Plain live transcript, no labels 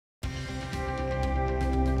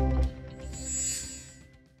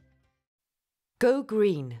Go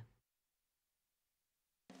green.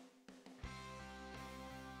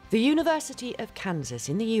 The University of Kansas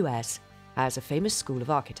in the US has a famous school of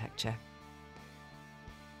architecture.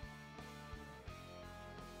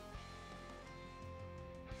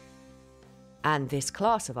 And this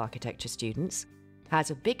class of architecture students has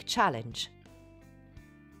a big challenge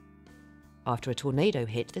after a tornado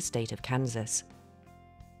hit the state of Kansas.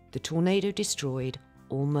 The tornado destroyed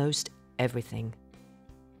almost everything.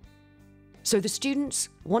 So the students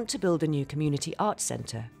want to build a new community arts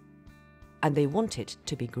center, and they want it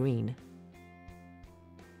to be green.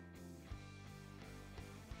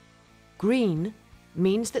 Green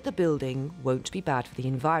means that the building won't be bad for the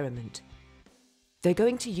environment. They're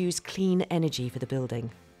going to use clean energy for the building.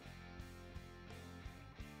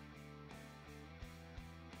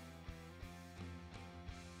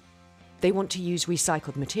 They want to use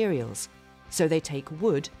recycled materials, so they take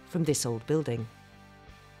wood from this old building.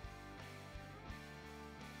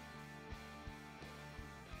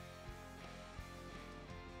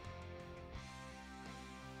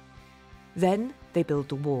 Then they build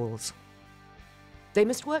the walls. They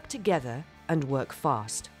must work together and work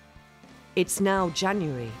fast. It's now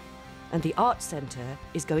January, and the Arts Centre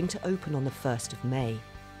is going to open on the 1st of May.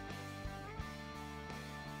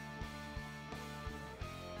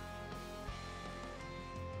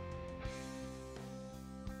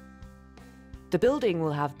 The building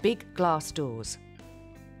will have big glass doors.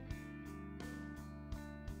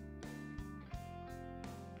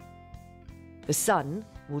 The sun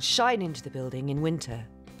will shine into the building in winter,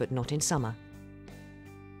 but not in summer.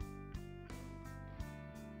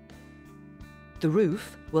 The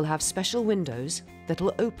roof will have special windows that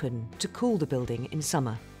will open to cool the building in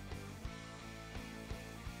summer.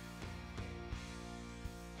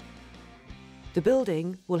 The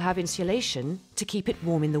building will have insulation to keep it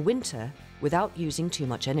warm in the winter without using too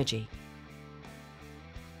much energy.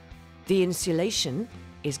 The insulation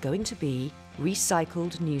is going to be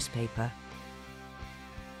recycled newspaper.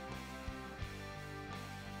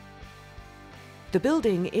 The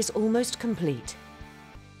building is almost complete,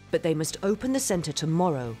 but they must open the centre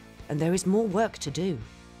tomorrow, and there is more work to do.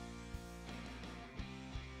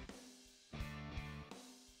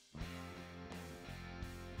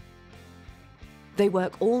 They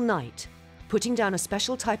work all night, putting down a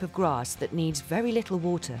special type of grass that needs very little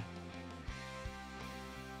water.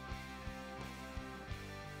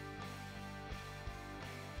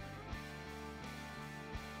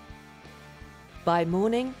 By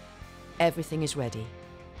morning, everything is ready.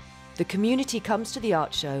 The community comes to the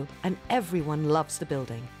art show and everyone loves the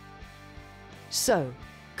building. So,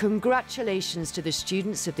 congratulations to the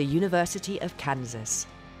students of the University of Kansas.